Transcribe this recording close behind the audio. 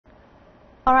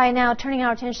All right, now turning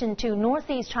our attention to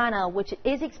northeast China, which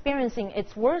is experiencing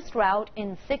its worst drought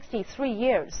in 63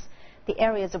 years. The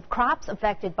areas of crops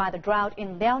affected by the drought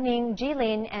in Liaoning,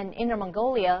 Jilin and Inner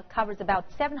Mongolia covers about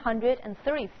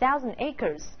 730,000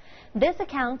 acres. This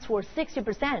accounts for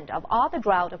 60% of all the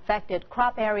drought-affected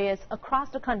crop areas across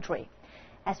the country.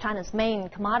 As China's main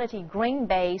commodity grain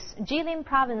base, Jilin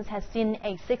province has seen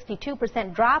a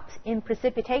 62% drop in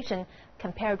precipitation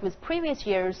compared with previous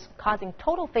years, causing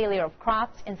total failure of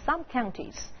crops in some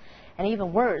counties. And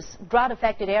even worse,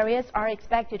 drought-affected areas are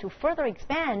expected to further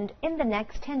expand in the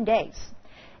next 10 days.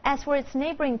 As for its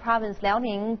neighboring province,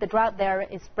 Liaoning, the drought there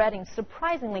is spreading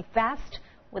surprisingly fast,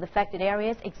 with affected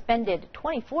areas expanded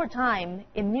 24 times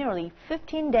in merely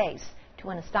 15 days to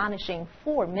an astonishing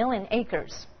 4 million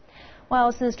acres.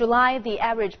 Well, since July, the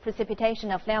average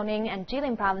precipitation of Liaoning and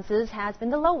Jilin provinces has been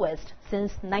the lowest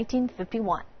since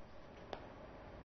 1951.